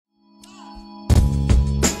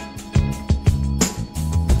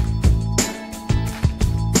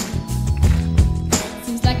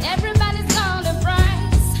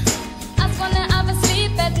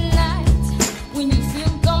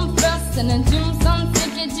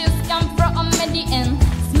you just come from the end.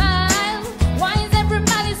 Smile, why is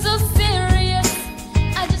everybody so serious?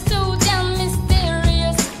 I just so damn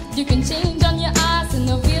mysterious. You can change on your eyes and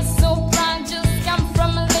don't feel so proud. Just come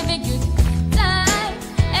from a living good time.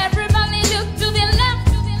 Everybody look to the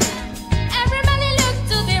left, everybody look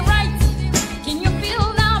to the right. Can you feel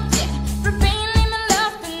love? Yeah, we're feeling in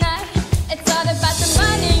love tonight. It's all about the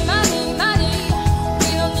money, money, money. We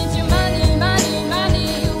don't need your money, money, money.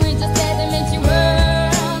 We just had to make you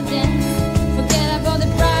world dance. Forget about the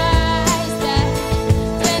price tag.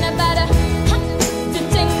 Ain't about a the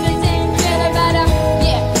ting, ain't about a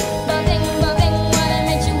yeah. Bubbling, bubbling, wanna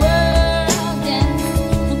make you world dance.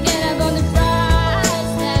 Forget about the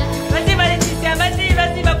price tag. Vas-y, Laëtitia,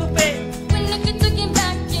 vas-y, ma poupée. When you could take it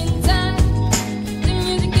back in time, the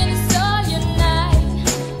music is all your night.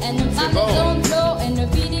 And the bodies don't flow and the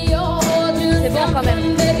video just C'est bon quand même.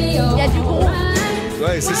 Il y a du gros.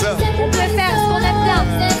 Ouais, c'est ça. On peut faire ce qu'on aime bien.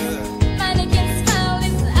 Mannequin smile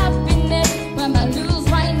is happiness. When I lose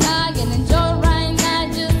right now, and enjoy right now,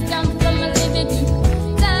 just come from a living good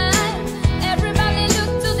time. Everybody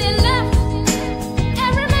look to the left,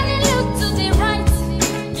 everybody look to the right.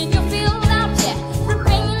 Can you feel love? Yeah, we're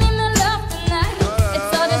bringing in the love tonight.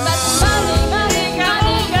 It's all about the money, money,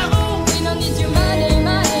 money. We don't need your money,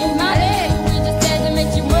 money, money. We just had to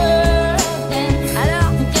make you world dance. Alors,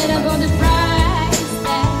 Forget about the price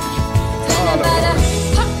tag. Turn about a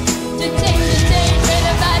hop, to change, turn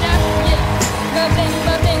about a yeah. Bubbling,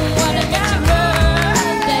 bubbling, wanna make you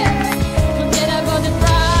world dance. Forget about the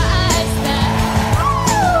price tag.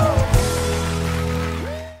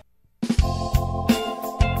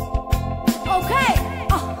 okay.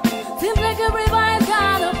 Seems like everybody's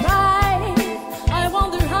got a price. I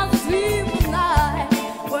wonder how to sleep tonight.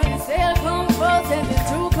 When the sale comes first and the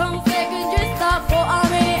truth comes second, just stop for a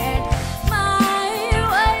minute and smile.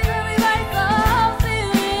 Why is everybody so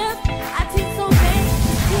serious? I think so serious.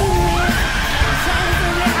 Shining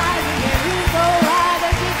through your eyes and get you so high that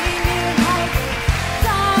you can't even hide it.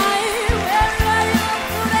 Time. Everybody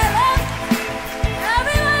look to the left,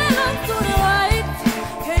 everybody look to the right.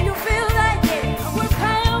 Can you feel that? Yeah, we're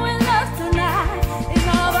playing with love tonight. It's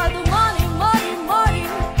all about the money, money, money.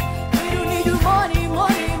 We don't need your money,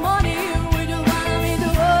 money, money. We just wanna make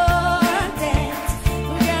the world dance.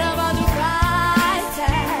 Forget about the price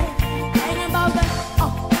tag. Ain't about the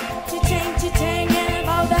cha-ching, ain't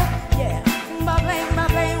about that. Yeah, ba-bling,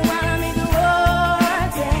 wanna make the world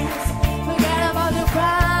dance. Forget about the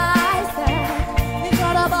price tag. It's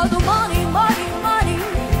all about the money, money, money.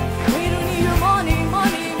 We don't need your money,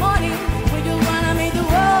 money, money. We just wanna make the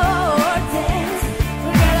world dance.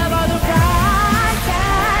 Forget about the price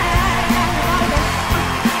tag.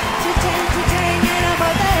 Cha-ching, ain't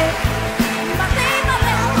about that. Ba-bling,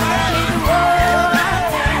 wanna make the world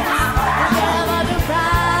dance. Forget about the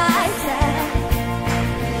price tag.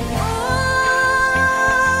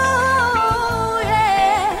 Oh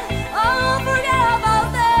yeah. Oh, forget about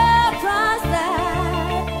the price tag.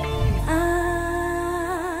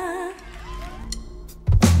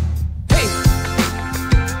 Hey!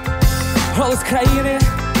 Голос країни.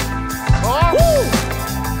 Woo!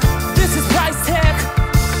 This is price tag.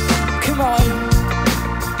 Come on.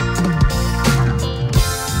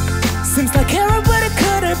 Seems like everybody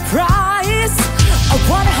cut a price. I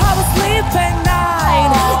wanna have a sleep at night.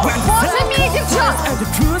 When the what's sun the music, comes Jost? and the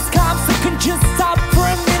truth comes, I can just stop for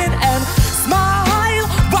a minute and smile.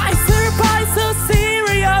 Why is everybody so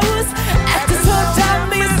serious? Acting so damn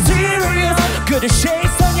mysterious. Got a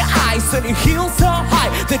shades on your eyes and your heels so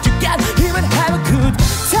high that you can't even have a good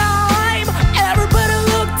time. Everybody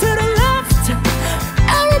look to the left,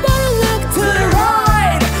 everybody look to the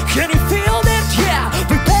right. Can you feel that? Yeah,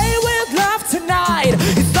 we play with love tonight.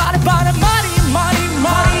 It's not about the money, money,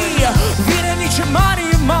 money. We don't need your money,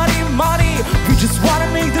 money, money. We just wanna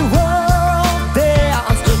make the world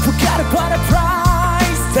dance. Forget about the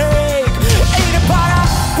price tag. Ain't about a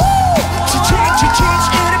woo, cha-ching,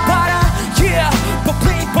 ain't about a yeah. But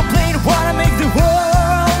plain, wanna make the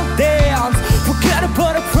world dance. Forget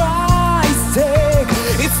about the price tag.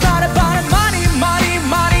 It's not about the money, money,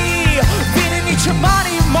 money. We don't need your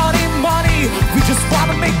money, money, money. We just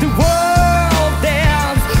wanna make the world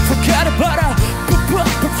dance. Forget about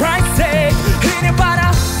the price tag. Ain't about a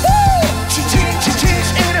woo, cha-ching,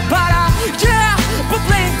 ain't about a yeah. But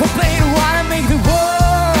plain, wanna make the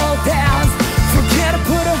world dance. Forget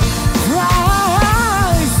about the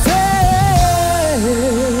price tag.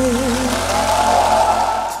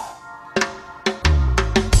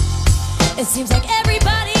 It seems like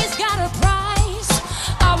everybody's got a price.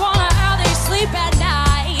 I wonder how they sleep at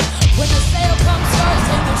night. When the sale comes first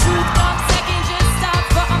and the truth comes second, just stop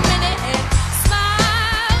for a minute and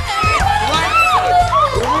smile.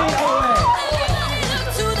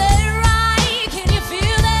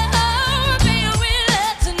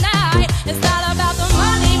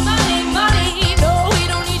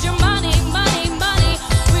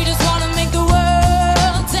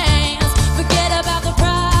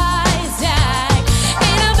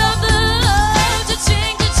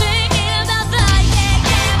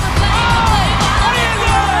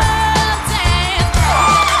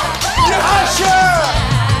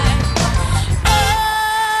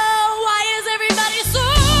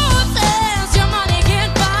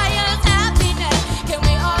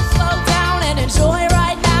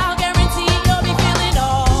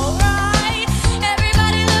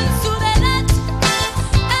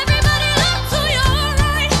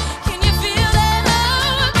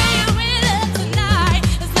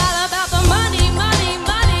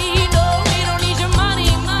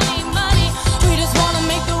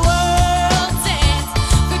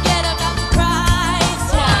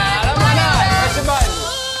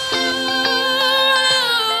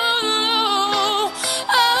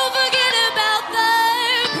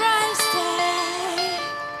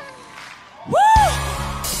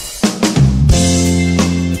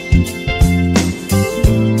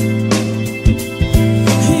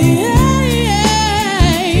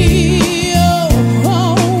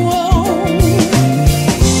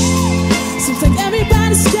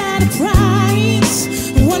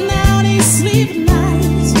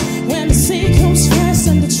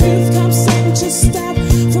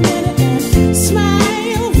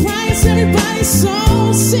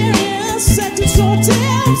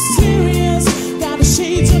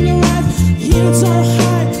 on your right, heels so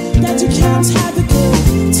high that you can't have a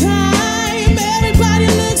good time. Everybody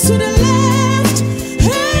looks to the left,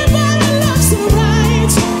 everybody looks to the right.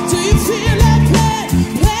 Do you feel like play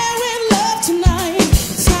with love tonight?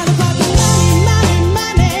 It's not about the money, money,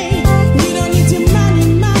 money. We don't need your money,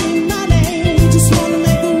 money, money. We just wanna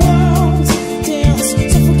make the world dance.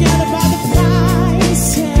 So forget about the price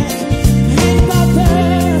tag. Ain't about the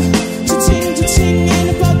cha-ching, ain't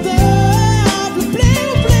about the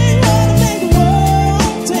bling, bling. Wanna make the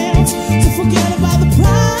world dance. So forget about the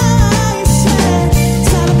price tag.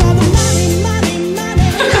 It's not about the money, money, money.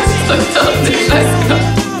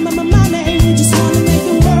 Money, we just wanna make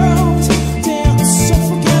the world dance. So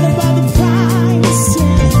forget about the price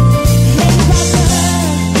tag. Ain't about the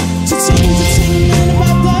cha-ching, ain't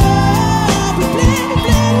about the bling,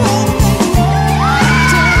 bling. Wanna make the world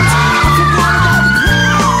dance. So forget about the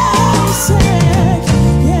price tag.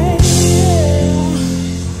 Yeah, yeah.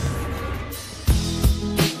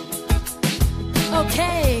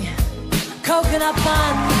 Okay, coconut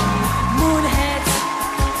bun, moonheads,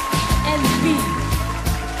 and beef.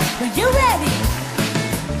 Are you ready?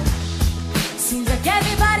 Seems like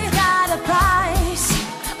everybody's got a price.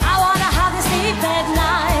 I wonder how they sleep at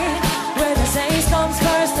night. Where the sense comes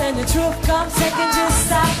first and the truth comes second. Just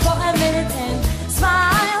stop for a minute and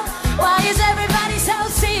smile. Why is everybody so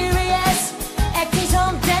serious? Acting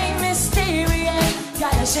so dang mysterious.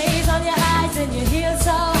 Got a shades on your eyes and your heels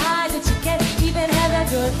so high that you can't even have a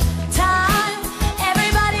good time.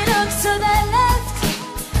 Everybody looks to the left,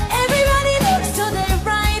 everybody looks to the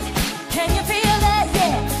right. Can you feel that?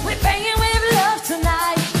 Yeah, we're banging with love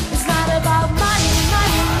tonight. It's not about money,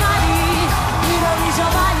 money, money. We don't need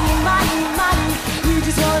your money, money, money. We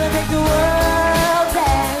just wanna make the world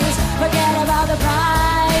dance. Forget about the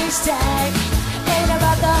price tag. Ain't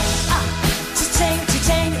about the cha-ching,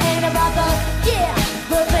 cha-ching. Ain't about the yeah,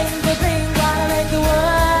 the bling, wanna make the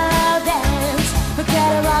world dance.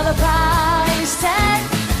 Forget about the price tag.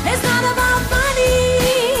 It's not about money.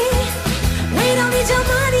 We don't need your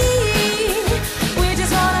money. We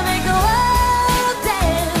just wanna make the world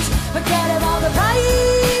dance. Forget about the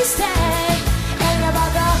price tag. Ain't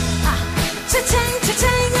about the cha-ching,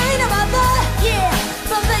 cha-ching. Ain't about the yeah,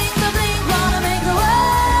 the bling, wanna make the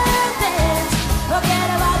world dance. Forget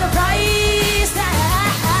about the price tag.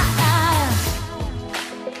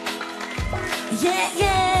 Yeah,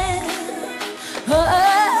 yeah. Oh,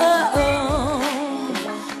 oh,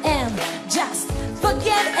 oh. And just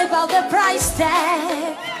forget about the price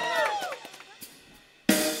tag.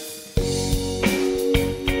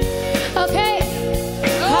 Okay,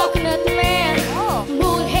 coconut man,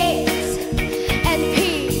 moonheads, and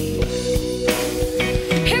pea.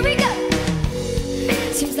 Here we go.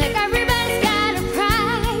 Seems like everybody's got a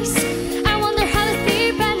price. I wonder how they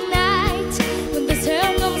sleep at night. When the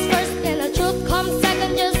sun comes first and the truth comes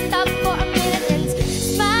second, just stop for a minute and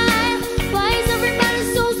smile. Why is everybody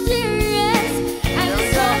so serious? And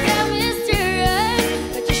it's so damn mysterious.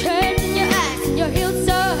 Got your shirt in your eyes and your heels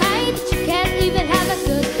so high that you can't even have a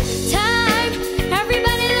good time.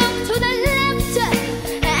 Everybody look to the left,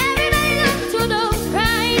 everybody look to the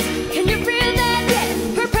right. Can you feel that? Yeah,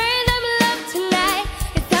 we're praying them love tonight.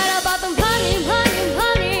 It's not about the money, money,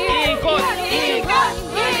 money. We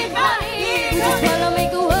just wanna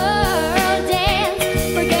make the world dance.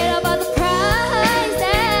 Forget about the price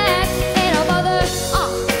tag. Ain't about the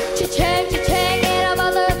cha-ching, cha-ching. Ain't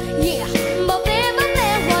about the yeah, but then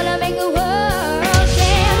wanna make the world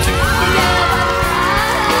dance. Forget about the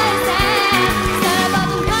price tag. It's not about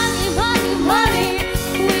the money, money, money.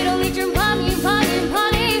 We don't need your money, money,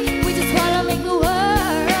 money. We just wanna make the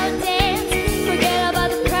world dance. Forget about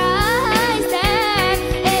the price tag.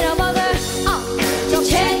 Ain't about the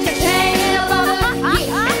cha-ching, cha-ching. Ain't about the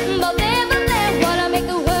yeah, but then wanna make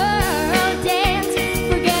the world dance.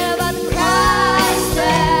 Forget about the price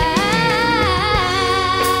tag.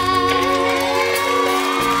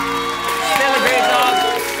 Celebrate, dog.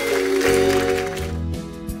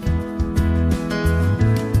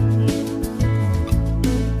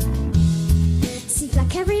 Seems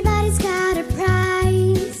like everybody's got a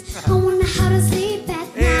price. I wonder how to sleep at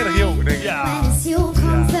Erg jong, night. denk ik. When it's you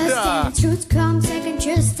come first and the truth comes second,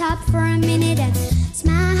 just stop for a minute and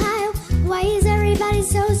smile. Why is everybody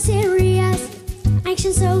so serious?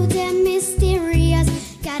 Action so damn mysterious.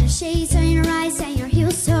 Got a shades on your eyes and your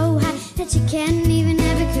heels so high that you can't even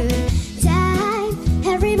have a good time.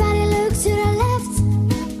 Everybody looks to the left.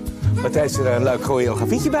 Wat heeft er een leuk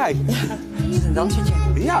choreografietje bij? Het is een dansertje.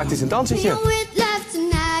 Ja, het is een dansertje. Playing with love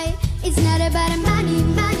tonight. It's not about the money,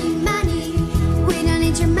 money, money. We don't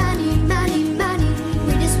need your money, money, money.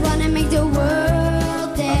 We just wanna make the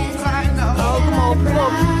world dance. Nou, kom op, kom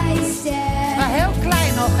op.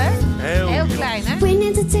 hè? Heel klein, hè? We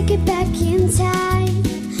need to take it back in time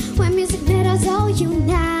when music made us all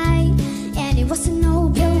unite, and it wasn't no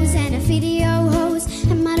blows and a video hose.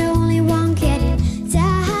 Am I the only one getting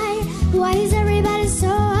tired? Why is everybody so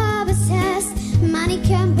obsessed? Money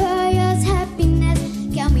can't buy us happiness.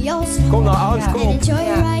 Can we all slow Kom nou, ouders, kom and op. enjoy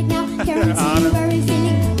it right now? Guarantee you very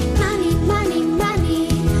feeling money, money, money.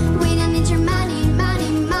 We don't need your money, money,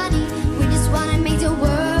 money. We just wanna make the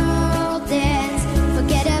world dance.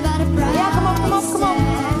 Forget about the price. Ja, kom op.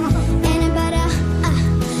 And about a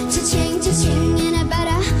cha-ching, cha-ching, and about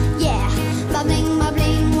a yeah, bubbling,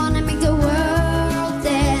 bubbling. Wanna make the world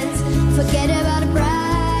dance. Forget about the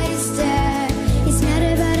price tag. It's not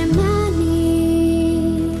about the money.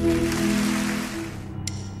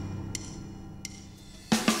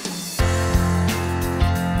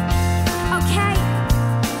 Okay,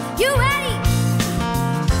 you ready?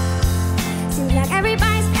 Seems like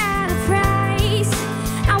everybody's got a price.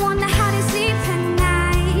 I wonder how they sleep at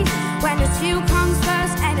night when the truth comes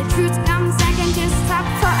first and the truth comes second. Just stop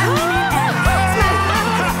for a minute and smile.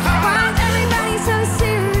 Why is everybody so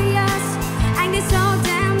serious? And they're so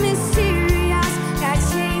damn mysterious. Got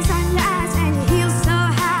chains on your eyes and your heels so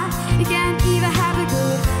high you can't even have a good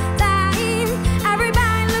time.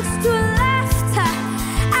 Everybody looks to the left,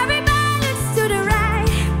 everybody looks to the right.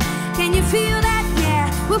 Can you feel that? Yeah,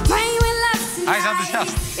 we're playing with love tonight. Hij is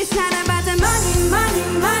enthousiast. It's not about the money, money,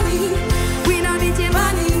 money. We don't need your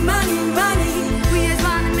money, money, money. We just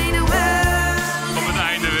wanna make the world. Op het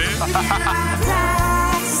einde weer.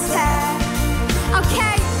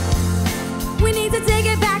 Okay, we need to take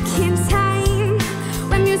it back in time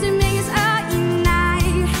when music makes us all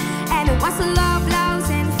unite. And it was the love blows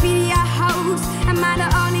and video hoes. Am I the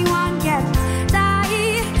only one getting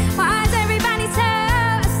tired? Why is everybody so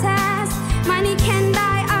obsessed? Money can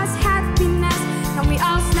buy us happiness. Can we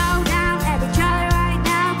all slow down and enjoy right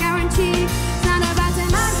now? Guarantee it's not about the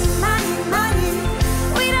money, money, money.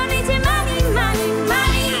 We don't need your money, money,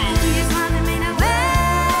 money. We just wanna make the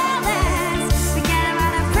world dance. Forget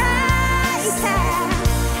about the price tag.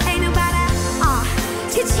 Ain't nobody,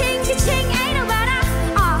 cha-ching, cha-ching. Ain't nobody,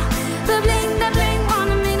 bubbling, bubbling.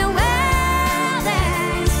 Wanna make the world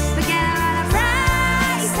dance. Forget about the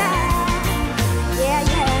price tag. Yeah,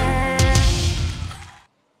 yeah.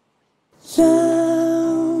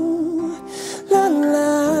 La, la, la.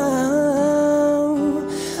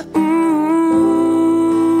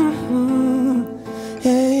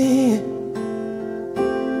 Yeah.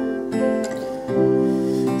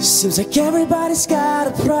 Seems like everybody's got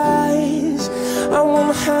a price. I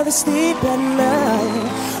wonder how they sleep at night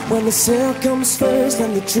when the sale comes first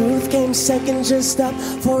and the truth came second. Just stop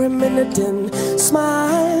for a minute and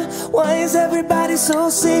smile. Why is everybody so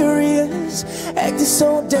serious? Acting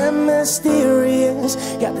so damn mysterious.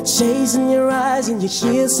 Got the chase in your eyes and your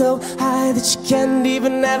heels so high that you can't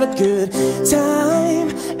even have a good time.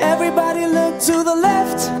 Everybody look to the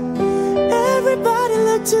left, everybody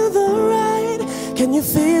look to the right. Can you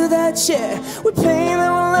feel that? Yeah, we're paying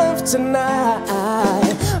our love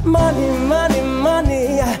tonight. Money, money,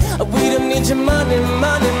 money. We don't need your money,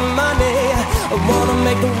 money, money. I wanna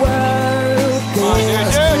make the world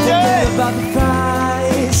dance. Forget about the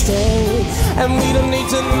price tag. And we don't need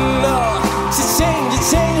to know. Cha-ching,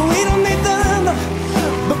 cha-ching. We don't need the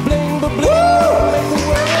ba-bling, ba-bling. Make the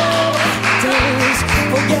world dance.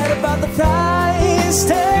 Forget about the price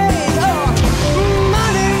tag.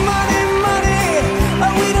 Money, money, money.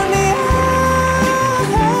 We don't need.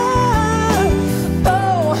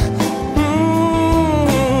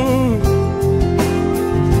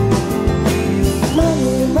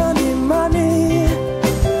 Money, money, money.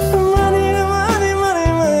 Money, money, money,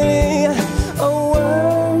 money. A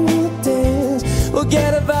world dance.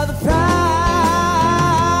 Forget about the price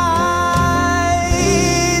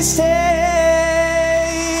tag.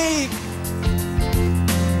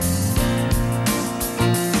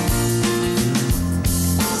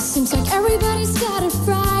 Seems like everybody's got a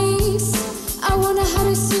price. I wonder how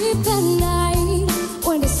they sleep at night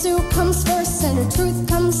when the suit comes first and the truth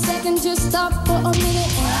comes second. Just stop for a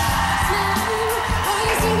minute and smile. Why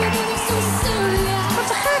is everybody so serious?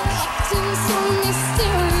 Acting so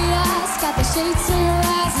mysterious. Got the shades in your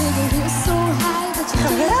eyes and your heels so high that you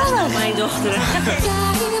can't Mijn dochter.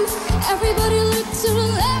 time. Everybody look to the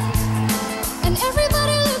left and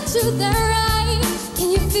everybody look to the right. Can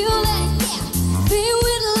you feel that? Yeah, feel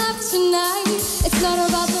with love tonight. It's not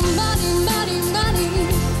about the money, money, money.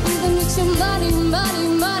 We don't need your money, money,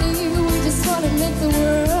 money. We just wanna make the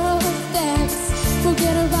world dance.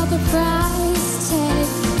 Forget about the price tag.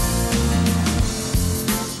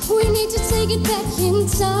 We need to take it back in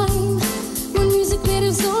time when music made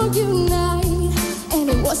us all unite. And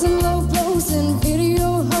it was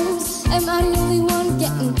Am I the only one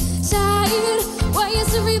getting tired? Why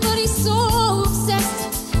is everybody so obsessed?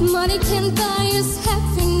 Money can buy us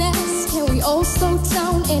happiness. Can we all slow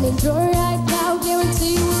down and enjoy right now?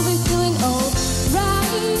 Guarantee we'll be feeling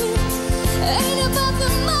alright. Ain't about the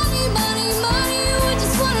money, money, money. We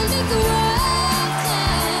just wanna make the world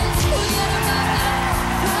dance. Forget about that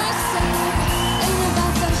price tag. Ain't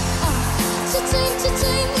about the cha-ching,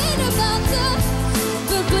 cha-ching. Ain't about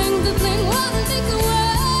the bling, the bling. Wanna make the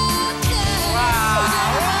world dance. Forget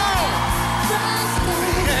about that price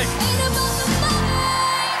tag. Ain't about the money.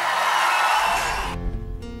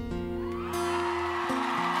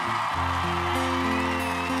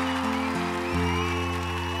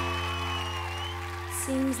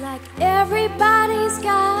 Seems like everybody's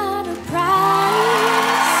got a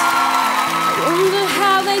price. I wonder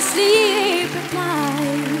how they sleep at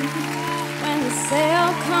night when the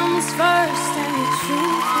sale comes first and the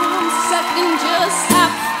truth comes second. Just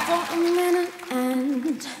stop for a minute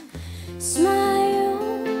and smile.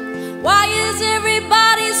 Why is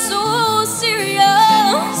everybody so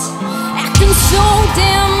serious? Acting so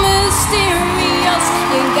damn mysterious.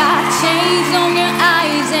 You got chains on your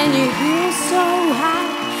eyes and you feel so high.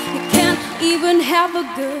 You can't even have a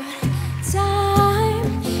good time.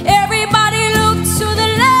 Everybody look to the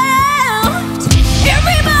left.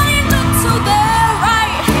 Everybody look to the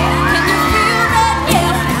right. Can you feel that?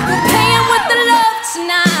 Yeah, we're paying with the love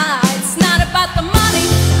tonight. It's not about the money,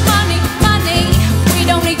 money, money. We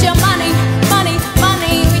don't need your money, money,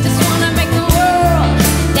 money. We just wanna make the world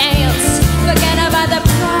dance. Forget about the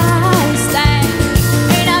price tag.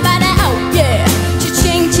 Ain't about the oh yeah,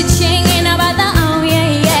 cha-ching, cha-ching. Ain't about the oh yeah,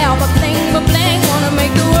 yeah. But bling, wanna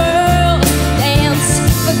make the world dance.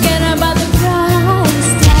 Forget about the price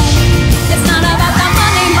tag. It's not about the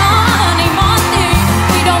money, money, money.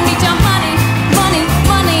 We don't need your money, money,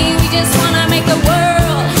 money. We just wanna make the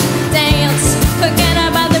world dance. Forget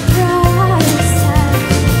about the price tag.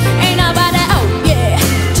 Ain't about the oh yeah,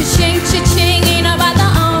 cha-ching, cha-ching. Ain't about the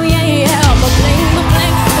oh yeah, yeah. But bling,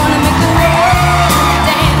 wanna make the world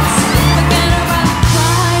dance. Forget about the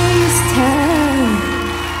price tag.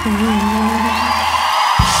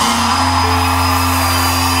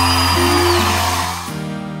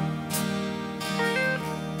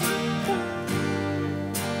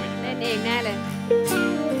 Lennie เองแน่เลย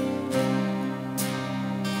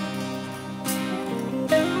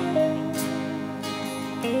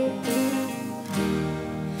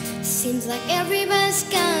Seems like everybody's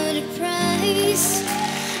got a price.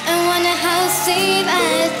 I wonder how safe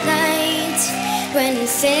at night. When the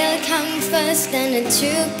sale comes first and the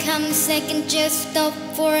truth comes second. Just stop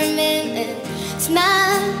for a minute,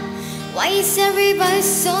 smile. Why is everybody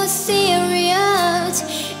so serious?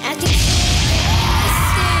 Acting mysterious.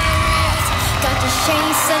 Got the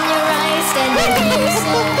shades on your eyes and you feel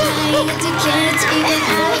so high that you can't even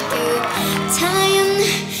have a good time.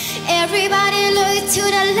 Everybody look to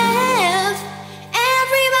the left.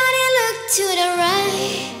 Everybody look to the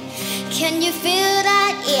right. Can you feel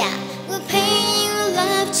that? Yeah, we're paying you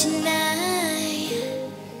love tonight.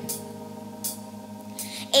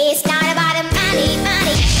 It's not about the money,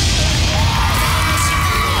 money.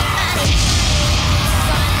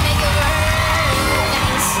 Make it work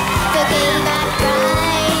nice. Forget about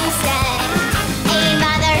price tag. Ain't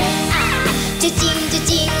bother. Cha-ching,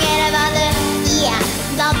 cha-ching. Ain't about the yeah.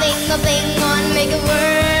 Bling, wanna make it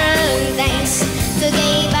work nice.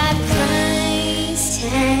 Forget about price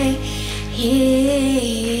tag. Yeah.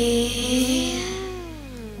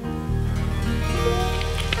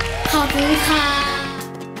 ขอบคุณค่ะ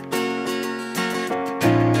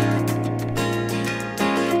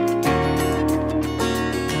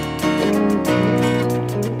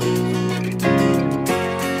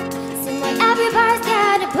Seems like everybody's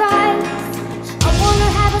got a price. I wanna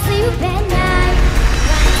have a sleep at night.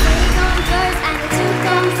 When three come first and the two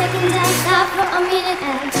come second. Then stop for a minute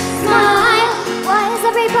and smile. Why is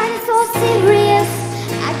everybody so serious?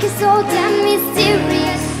 Acting so damn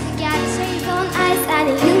mysterious. You got shades on eyes and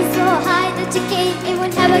you so high that you can't even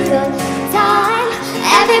have a good time.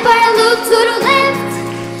 Everybody look to the left.